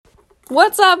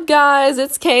What's up, guys?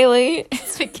 It's Kaylee.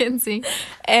 It's Mackenzie.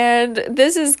 And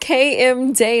this is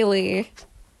KM Daily.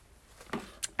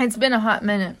 It's been a hot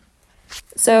minute.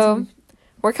 So,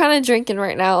 we're kind of drinking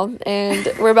right now, and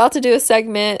we're about to do a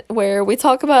segment where we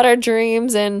talk about our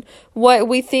dreams and what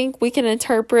we think we can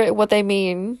interpret what they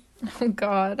mean. Oh,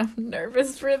 God. I'm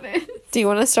nervous for this. Do you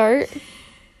want to start?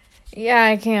 Yeah,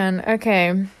 I can.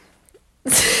 Okay.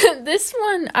 This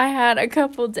one I had a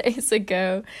couple days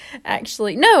ago,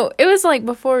 actually. No, it was like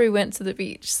before we went to the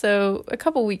beach, so a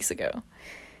couple weeks ago.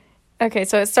 Okay,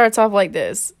 so it starts off like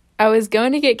this. I was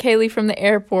going to get Kaylee from the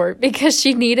airport because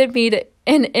she needed me to,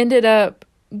 and ended up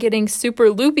getting super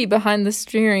loopy behind the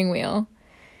steering wheel.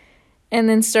 And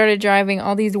then started driving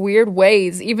all these weird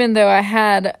ways, even though I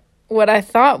had what I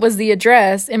thought was the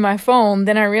address in my phone.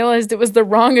 Then I realized it was the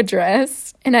wrong address.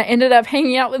 And I ended up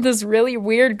hanging out with this really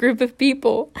weird group of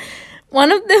people.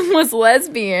 One of them was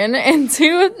lesbian, and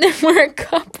two of them were a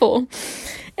couple.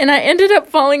 And I ended up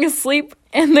falling asleep,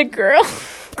 and the girl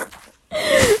from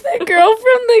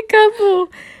the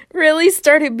couple really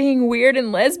started being weird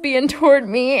and lesbian toward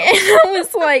me. And I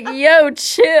was like, yo,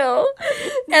 chill.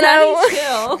 And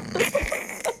chill.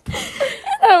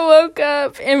 I woke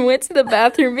up and went to the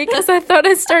bathroom because I thought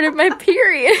I started my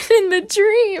period in the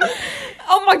dream.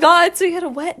 Oh my God, so you had a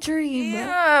wet dream.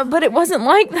 Yeah, but it wasn't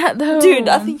like that, though. Dude,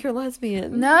 I think you're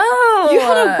lesbian. No. You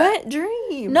had a wet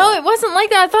dream. No, it wasn't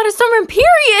like that. I thought I started my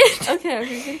period.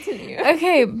 Okay, continue.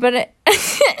 Okay, but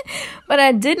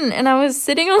I didn't, and I was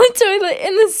sitting on the toilet,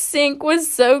 and the sink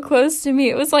was so close to me.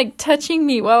 It was like touching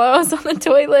me while I was on the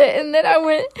toilet, and then I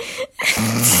went...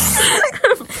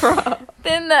 Bro.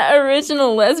 Then the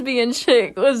original lesbian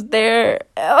chick was there.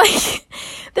 Like,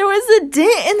 there was a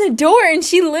dent in the door, and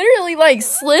she literally, like,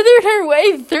 slithered her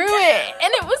way through it.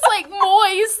 And it was, like,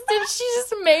 moist, and she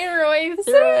just made her way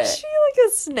through it. Is she, like,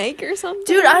 a snake or something?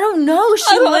 Dude, I don't know.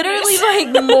 She literally, like,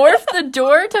 morphed the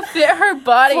door to fit her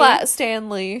body. Flat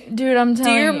Stanley. Dude, I'm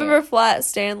telling you. Do you remember Flat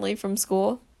Stanley from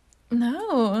school?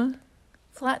 No.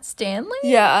 Flat Stanley?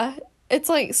 Yeah. It's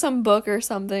like some book or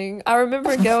something. I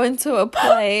remember going to a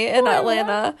play in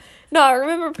Atlanta. No, I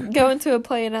remember going to a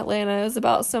play in Atlanta. It was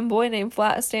about some boy named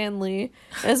Flat Stanley.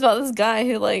 And it's about this guy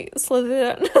who, like,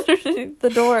 slithered underneath the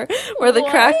door where the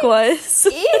crack was.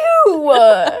 Ew!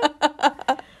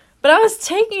 But I was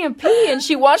taking a pee, and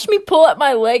she watched me pull up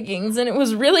my leggings, and it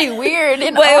was really weird.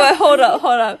 And Wait, hold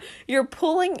up. You're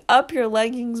pulling up your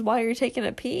leggings while you're taking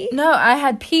a pee? No, I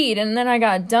had peed, and then I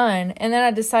got done, and then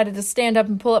I decided to stand up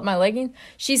and pull up my leggings.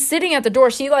 She's sitting at the door.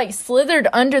 She, like, slithered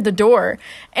under the door,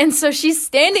 and so she's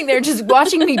standing there just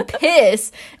watching me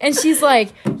piss, and she's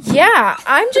like, yeah,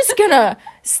 I'm just gonna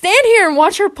stand here and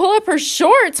watch her pull up her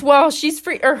shorts while she's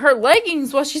or her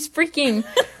leggings while she's freaking...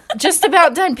 just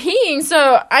about done peeing.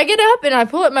 So I get up and I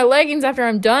pull up my leggings after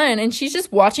I'm done, and she's just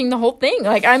watching the whole thing.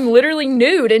 Like, I'm literally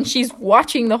nude and she's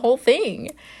watching the whole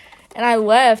thing. And I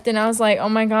left, and I was like, oh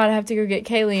my God, I have to go get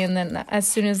Kaylee. And then as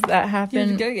soon as that happened, You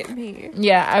had to go get me.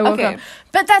 Yeah, I woke up.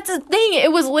 But that's the thing.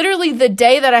 It was literally the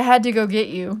day that I had to go get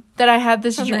you that I had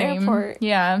this dream. The airport.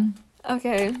 Yeah.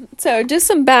 Okay, so just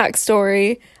some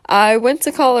backstory. I went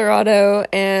to Colorado,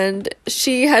 and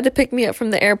she had to pick me up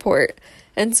from the airport.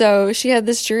 And so she had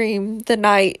this dream the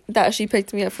night that she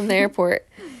picked me up from the airport.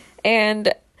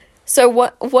 And so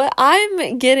what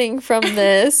I'm getting from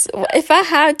this, if I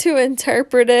had to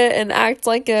interpret it and act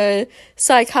like a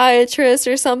psychiatrist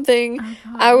or something,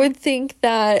 I would think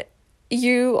that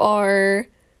you are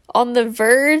on the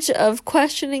verge of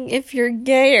questioning if you're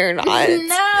gay or not.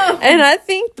 No. And I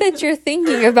think that you're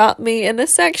thinking about me in a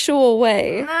sexual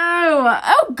way. No.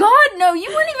 Oh, God, no. You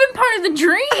weren't even part of the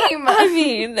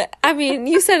dream. I mean,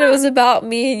 you said it was about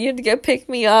me and you had to go pick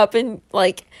me up, and,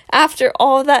 like, after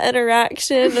all that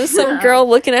interaction of some girl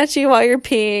looking at you while you're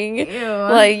peeing,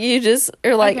 like, you just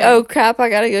are like, okay. Oh, crap, I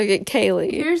gotta go get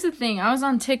Kaylee. Here's the thing. I was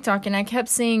on TikTok, and I kept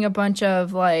seeing a bunch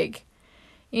of, like,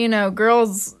 you know,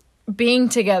 girls being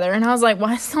together, and I was like,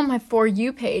 why is it on my For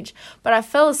You page? But I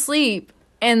fell asleep,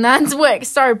 and that's what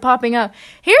started popping up.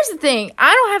 Here's the thing.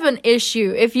 I don't have an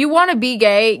issue. If you want to be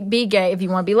gay, be gay. If you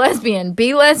want to be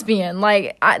lesbian.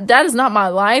 Like, that is not my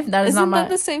life. Isn't that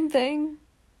the same thing?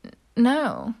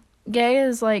 No. Gay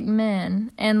is like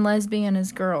men, and lesbian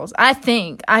is girls. I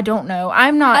think. I don't know.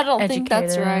 I'm not I don't educated. think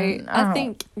that's right. I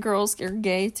think girls are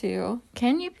gay, too.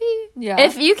 Can you be? Yeah.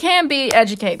 If you can be,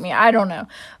 educate me. I don't know.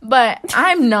 But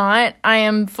I'm not. I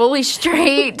am fully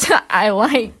straight. I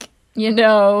like, you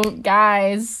know,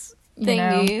 guys.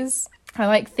 Thingies. I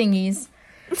like thingies.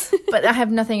 But I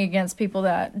have nothing against people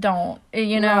that don't.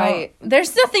 You know, right.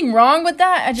 There's nothing wrong with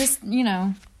that. I just, you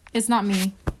know, it's not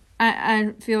me.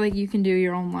 I feel like you can do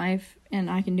your own life, and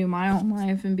I can do my own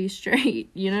life and be straight,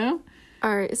 you know?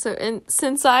 All right, so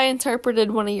since I interpreted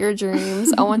one of your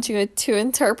dreams, I want you to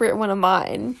interpret one of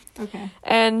mine. Okay.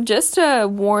 And just to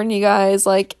warn you guys,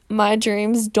 like, my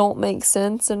dreams don't make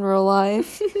sense in real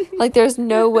life. Like, there's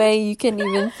no way you can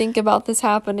even think about this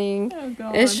happening. Oh,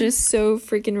 God. It's just so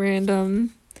freaking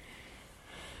random.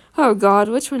 Oh, God,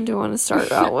 which one do I want to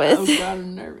start out with? Oh, God,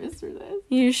 I'm nervous for this.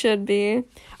 You should be.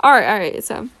 All right,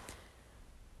 so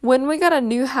when we got a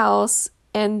new house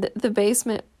and the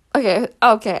basement... Okay,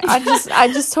 I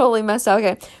just totally messed up.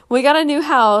 Okay, we got a new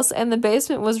house and the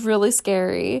basement was really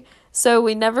scary, so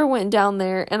we never went down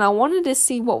there, and I wanted to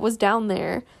see what was down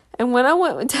there. And when I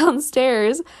went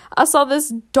downstairs, I saw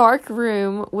this dark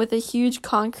room with a huge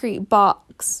concrete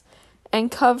box, and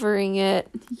covering it,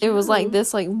 it was like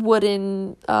this like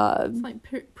wooden It's like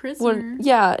prisoner.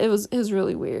 yeah, it was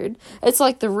really weird. It's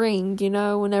like The Ring, you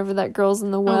know, whenever that girl's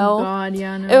in the well. Oh, God,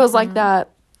 yeah, I know. It was like that.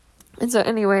 And so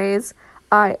anyways,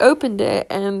 I opened it,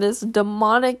 and this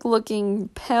demonic-looking,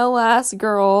 pale-ass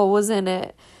girl was in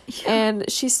it. Yeah.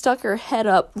 And she stuck her head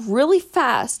up really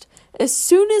fast. As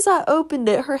soon as I opened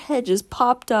it, her head just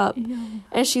popped up. Yeah.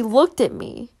 And she looked at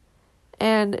me.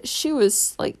 And she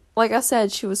was, like I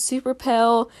said, she was super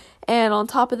pale. And on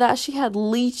top of that, she had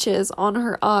leeches on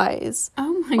her eyes.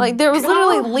 Oh, my God. Like, there was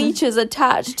literally leeches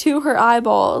attached to her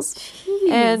eyeballs. Jeez.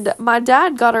 And my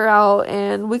dad got her out,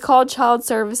 and we called child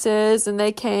services, and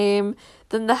they came.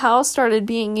 Then the house started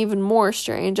being even more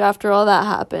strange after all that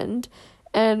happened.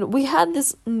 And we had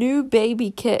this new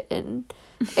baby kitten,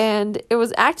 and it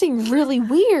was acting really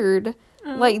weird.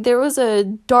 Like, there was a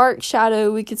dark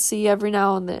shadow we could see every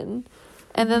now and then.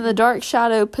 And then the dark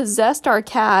shadow possessed our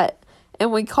cat,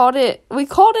 and we called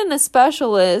in a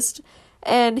specialist,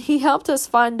 and he helped us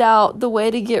find out the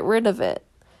way to get rid of it.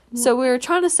 So we were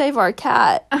trying to save our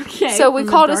cat. Okay. So we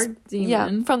called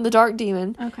from the dark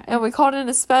demon. Okay. And we called in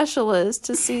a specialist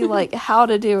to see like how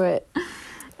to do it.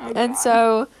 Oh, and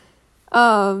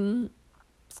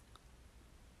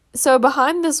so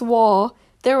behind this wall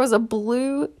there was a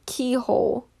blue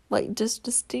keyhole, like just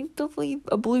distinctively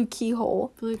a blue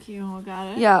keyhole. Blue keyhole,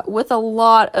 got it. Yeah, with a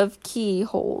lot of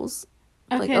keyholes.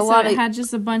 Okay, like it had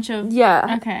just a bunch of...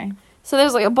 Yeah. Okay. So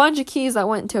there's like a bunch of keys that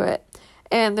went to it.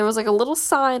 And there was like a little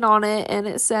sign on it, and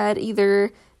it said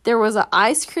either there was an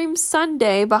ice cream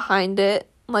sundae behind it,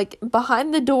 like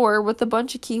behind the door with a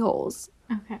bunch of keyholes.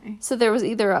 Okay. So there was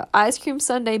either an ice cream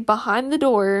sundae behind the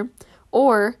door,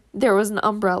 or there was an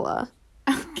umbrella.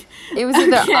 Okay. It was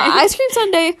either an ice cream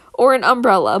sundae or an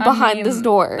umbrella behind this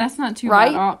door. That's not too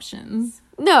bad options.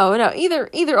 No,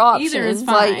 either option. Either is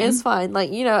fine. Like, it's fine.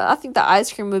 Like, you know, I think the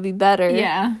ice cream would be better.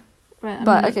 Yeah.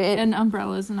 But okay. An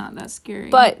umbrella is not that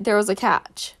scary. But there was a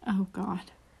catch. Oh,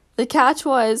 God. The catch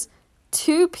was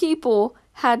 2 people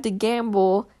had to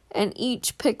gamble and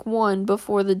each pick one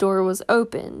before the door was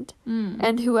opened.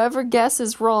 And whoever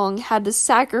guesses wrong had to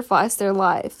sacrifice their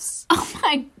lives. Oh,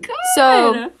 my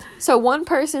God. So one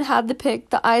person had to pick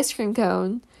the ice cream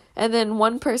cone, and then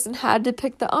one person had to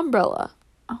pick the umbrella.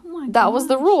 Oh, my God. That was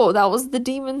the rule. That was the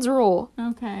demon's rule.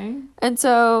 Okay. And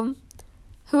so...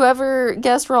 whoever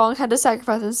guessed wrong had to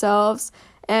sacrifice themselves,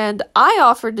 and I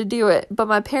offered to do it, but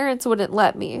my parents wouldn't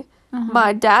let me.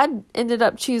 My dad ended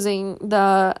up choosing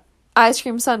the ice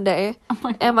cream sundae,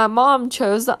 and my mom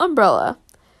chose the umbrella.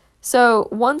 So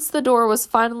once the door was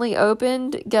finally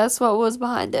opened, guess what was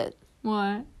behind it?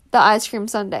 What? The ice cream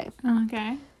sundae.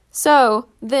 Okay. So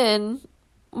then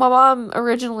my mom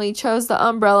originally chose the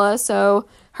umbrella, so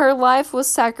her life was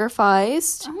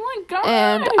sacrificed. Oh my gosh.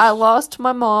 And I lost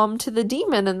my mom to the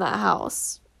demon in that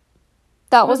house.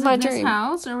 That was my dream. Was it this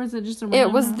house, or was it just a random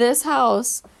It was house? this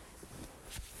house.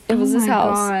 It was this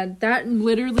house. Oh my God. That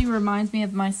literally reminds me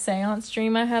of my seance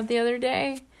dream I had the other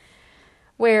day.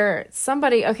 Where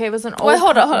somebody... Okay, it was an old... Wait,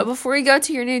 hold on. Before you go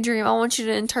to your new dream, I want you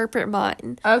to interpret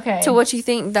mine. Okay. To what you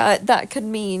think that could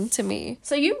mean to me.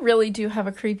 So you really do have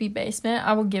a creepy basement.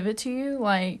 I will give it to you.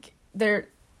 Like, the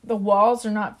walls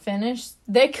are not finished.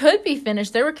 They could be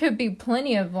finished. There could be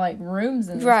plenty of, like, rooms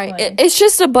in this place. It's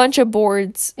just a bunch of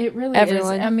boards. It really is.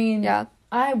 I mean, yeah.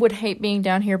 I would hate being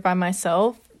down here by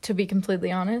myself, to be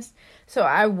completely honest. So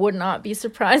I would not be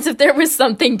surprised if there was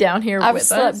something down here with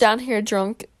us. I've slept down here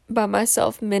drunk by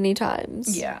myself many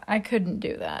times. Yeah, I couldn't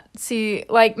do that. See,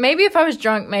 like, maybe if I was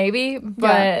drunk, maybe.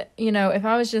 But, you know, if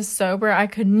I was just sober, I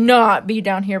could not be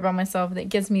down here by myself. That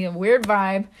gives me a weird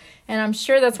vibe. And I'm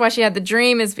sure that's why she had the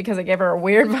dream, is because I gave her a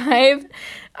weird vibe.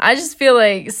 I just feel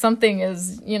like something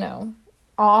is, you know,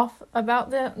 off about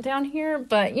down here.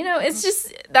 But, you know,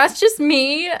 that's just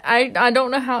me. I don't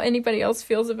know how anybody else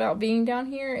feels about being down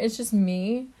here. It's just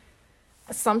me.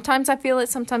 sometimes I feel it,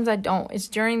 sometimes I don't. It's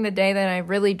during the day that I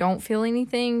really don't feel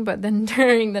anything, but then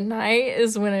during the night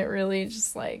is when it really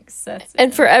just like sets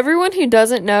And for everyone who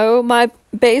doesn't know, my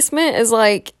basement is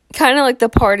like kind of like the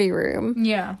party room.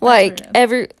 Yeah. Like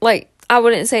I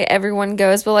wouldn't say everyone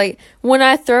goes, but like when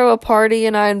I throw a party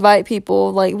and I invite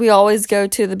people, like we always go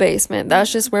to the basement. That's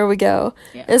just where we go.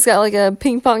 Yeah. It's got like a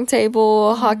ping pong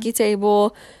table, a hockey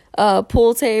table,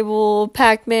 pool table,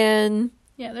 Pac-Man.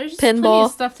 Yeah, there's just pinball. plenty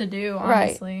of stuff to do,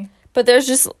 honestly. Right. But there's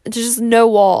just no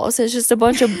walls. It's just a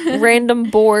bunch of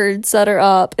random boards that are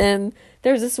up, and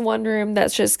there's this one room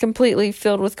that's just completely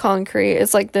filled with concrete.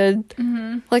 It's like the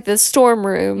storm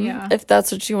room, if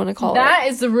that's what you want to call it. That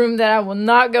is the room that I will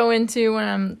not go into when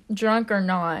I'm drunk or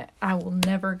not. I will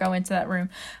never go into that room.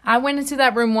 I went into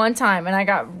that room one time, and I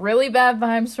got really bad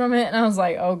vibes from it, and I was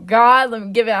like, oh, God, let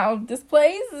me get out of this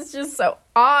place. It's just so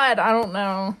odd. I don't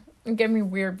know. It gave me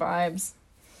weird vibes.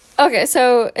 Okay,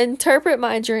 so interpret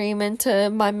my dream into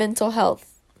my mental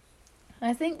health.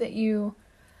 I think that you...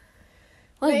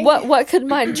 Like, what could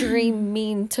my dream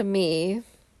mean to me?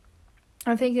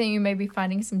 I think that you may be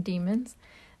fighting some demons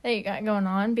that you got going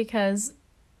on, because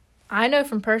I know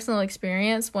from personal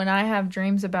experience, when I have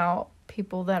dreams about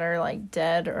people that are, like,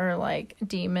 dead or, like,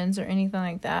 demons or anything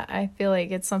like that, I feel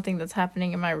like it's something that's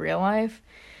happening in my real life.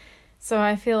 So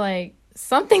I feel like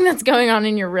something that's going on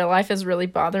in your real life is really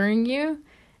bothering you,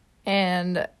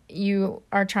 and you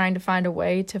are trying to find a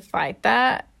way to fight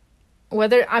that.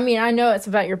 I know it's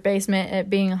about your basement, it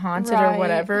being haunted or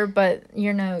whatever, but,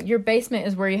 you know, your basement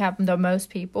is where you have the most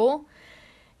people,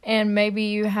 and maybe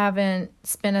you haven't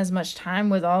spent as much time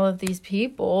with all of these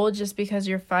people just because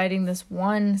you're fighting this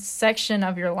one section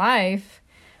of your life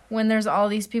when there's all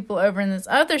these people over in this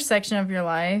other section of your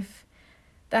life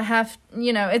that have,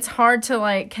 you know, it's hard to,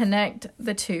 like, connect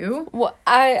the two. Well,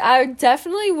 I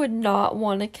definitely would not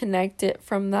want to connect it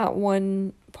from that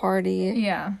one party.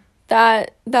 Yeah.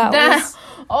 That was...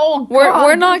 Oh, God.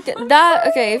 We're not... That...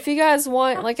 Okay, if you guys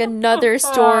want, like, another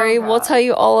story, we'll tell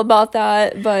you all about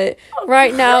that. But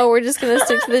right now, we're just going to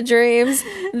stick to the dreams.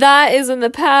 That is in the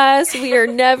past. We are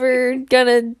never going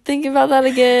to think about that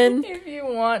again. If you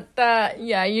want that,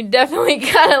 yeah, you definitely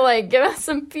gotta, like, give us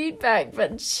some feedback.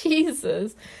 But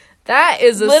Jesus... That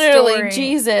is a literally story.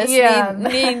 Jesus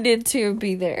needed to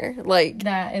be there. Like,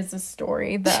 that is a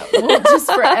story that will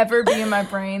just forever be in my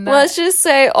brain. Let's just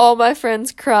say all my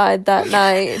friends cried that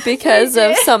night because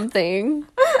of something.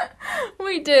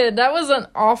 We did. That was an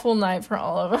awful night for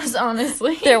all of us,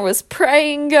 honestly. There was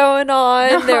praying going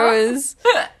on. There was,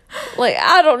 like,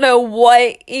 I don't know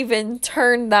what even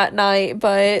turned that night,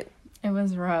 but... It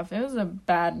was rough. It was a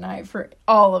bad night for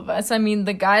all of us. I mean,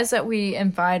 the guys that we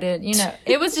invited, you know,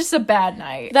 it was just a bad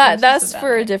night. That's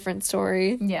for a different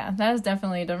story. Yeah, that is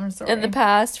definitely a different story. In the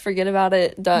past, forget about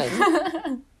it,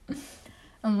 done.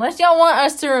 Unless y'all want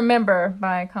us to remember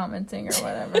by commenting or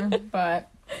whatever. But,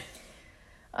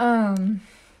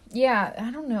 yeah,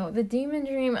 I don't know. The demon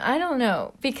dream, I don't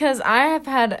know. Because I have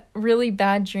had really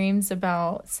bad dreams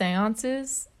about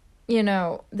seances. You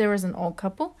know, there was an old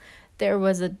couple. There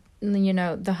was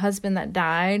the husband that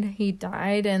died, he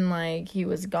died and, like, he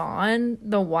was gone.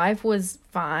 The wife was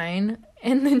fine.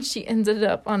 And then she ended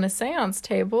up on a seance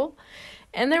table.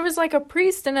 And there was, like, a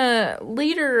priest and a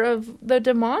leader of the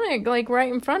demonic, like,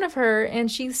 right in front of her.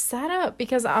 And she sat up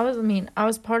because I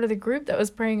was part of the group that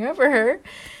was praying over her.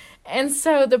 And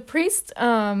so the priest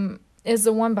is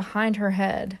the one behind her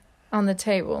head on the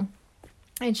table.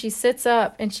 And she sits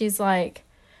up and she's like,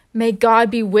 "May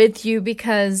God be with you,"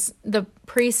 because the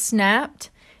priest snapped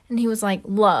and he was like,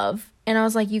 "Love." And I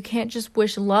was like, you can't just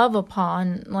wish love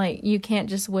upon, like, you can't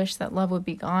just wish that love would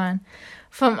be gone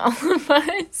from all of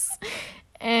us.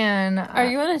 And are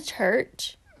you in a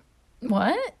church?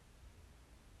 What?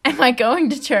 Am I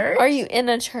going to church? Are you in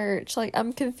a church? Like,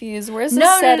 I'm confused. Where's the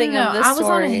setting of this story? I was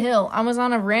on a hill. I was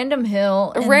on a random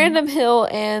hill.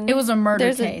 And it was a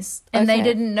murder case. And they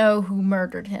didn't know who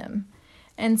murdered him.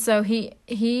 And so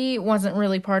he wasn't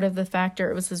really part of the factor.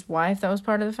 It was his wife that was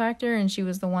part of the factor. And she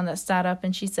was the one that sat up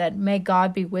and she said, "May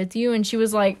God be with you." And she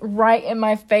was, like, right in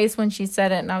my face when she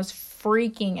said it. And I was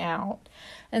freaking out.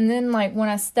 And then, like, when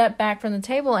I stepped back from the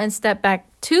table and stepped back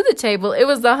to the table, it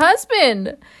was the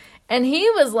husband. And he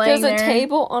was laying there. There's a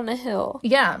table on a hill.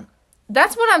 Yeah.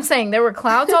 That's what I'm saying. There were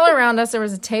clouds all around us. There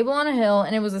was a table on a hill.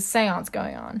 And it was a seance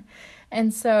going on.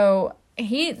 And so...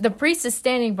 the priest is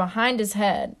standing behind his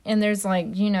head, and there's,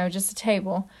 like, you know, just a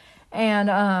table,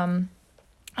 and I'm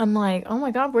like, oh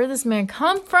my God, where did this man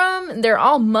come from? And they're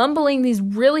all mumbling these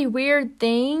really weird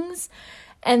things,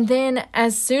 And then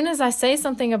as soon as I say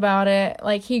something about it,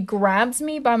 like, he grabs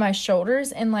me by my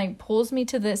shoulders and, like, pulls me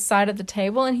to the side of the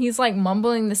table. And he's, like,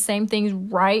 mumbling the same things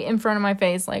right in front of my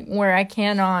face, like, where I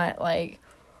cannot, like...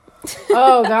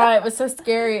 Oh, God, it was so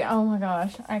scary. Oh, my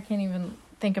gosh. I can't even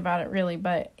think about it, really.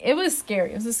 But it was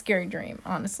scary. It was a scary dream,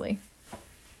 honestly.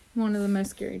 One of the most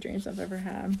scary dreams I've ever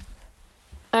had.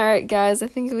 All right, guys, I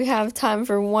think we have time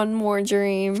for one more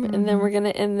dream, and then we're going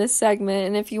to end this segment.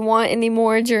 And if you want any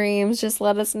more dreams, just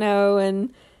let us know,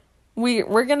 and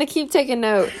we're going to keep taking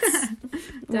notes.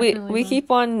 we keep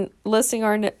on listing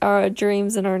our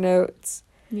dreams in our notes.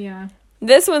 Yeah.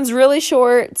 This one's really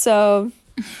short, so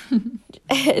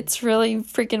it's really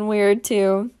freaking weird,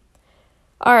 too.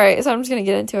 All right, so I'm just going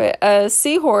to get into it. A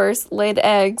seahorse laid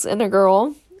eggs in a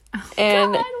girl,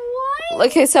 and... God, what?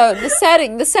 Okay, so the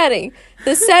setting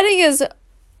is,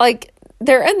 like,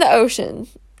 they're in the ocean.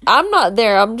 I'm not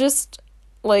there. I'm just,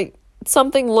 like,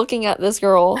 something looking at this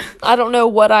girl. I don't know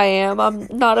what I am. I'm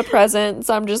not a presence.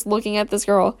 I'm just looking at this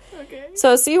girl. Okay.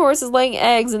 So a seahorse is laying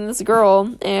eggs in this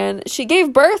girl, and she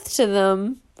gave birth to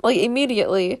them, like,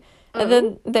 immediately. And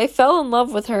then they fell in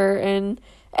love with her, and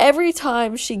every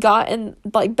time she got in,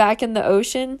 like, back in the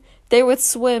ocean, they would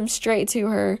swim straight to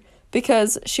her.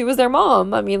 Because she was their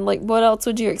mom. I mean, like, what else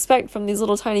would you expect from these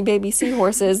little tiny baby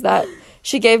seahorses that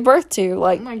she gave birth to?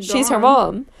 Like, she's her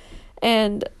mom.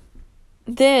 And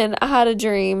then I had a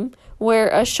dream where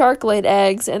a shark laid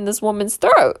eggs in this woman's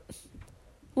throat.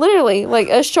 Literally, like,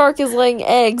 a shark is laying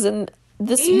eggs in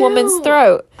this woman's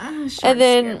throat. And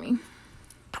then,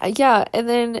 and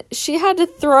then she had to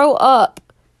throw up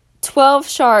 12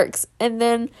 sharks. And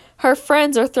then her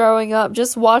friends are throwing up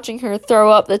just watching her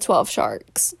throw up the 12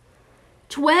 sharks.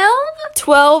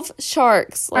 12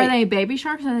 sharks. Like, are they baby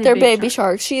sharks? Or they're baby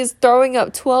sharks. She is throwing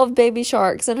up 12 baby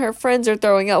sharks, and her friends are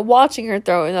throwing up, watching her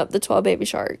throwing up the 12 baby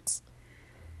sharks.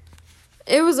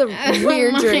 It was a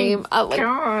weird dream.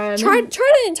 God. Try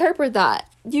to interpret that.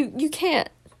 You can't.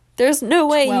 There's no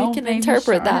way you can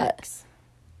interpret that.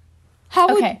 How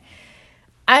would... Okay.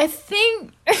 I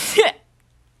think...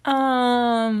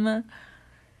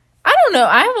 I don't know.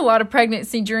 I have a lot of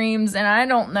pregnancy dreams, and I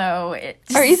don't know.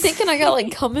 Are you thinking I got,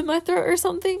 like, cum in my throat or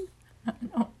something?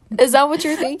 Is that what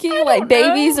you're thinking? Like,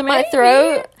 babies in my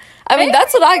throat? I mean,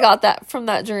 that's what I got that from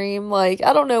that dream. Like,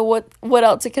 I don't know what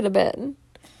else it could have been.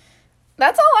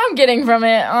 That's all I'm getting from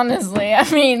it, honestly. I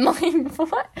mean, like,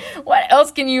 what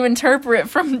else can you interpret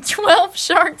from 12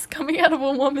 sharks coming out of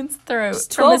a woman's throat?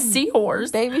 From a seahorse?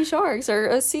 Baby sharks or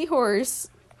a seahorse.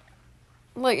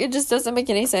 Like, it just doesn't make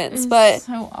any sense, it's but...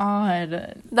 so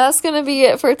odd. That's gonna be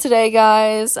it for today,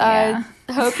 guys. Yeah.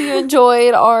 I hope you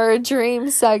enjoyed our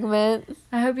dream segment.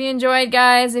 I hope you enjoyed,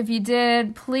 guys. If you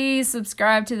did, please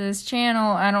subscribe to this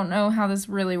channel. I don't know how this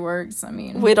really works. I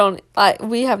mean...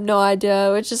 We have no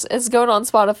idea. It's going on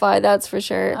Spotify, that's for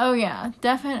sure. Oh, yeah.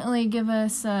 Definitely give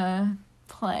us a...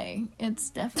 play. It's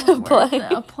definitely worth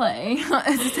a play.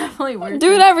 It's definitely worth it.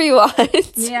 Do whatever you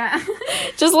want. Yeah.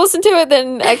 Just listen to it,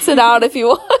 then exit out if you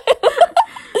want.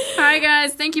 Hi,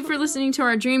 guys. Thank you for listening to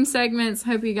our dream segments.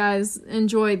 Hope you guys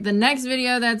enjoyed the next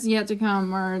video that's yet to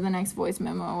come, or the next voice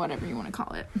memo, whatever you want to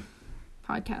call it.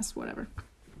 Podcast, whatever.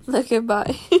 Okay,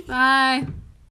 bye. Bye.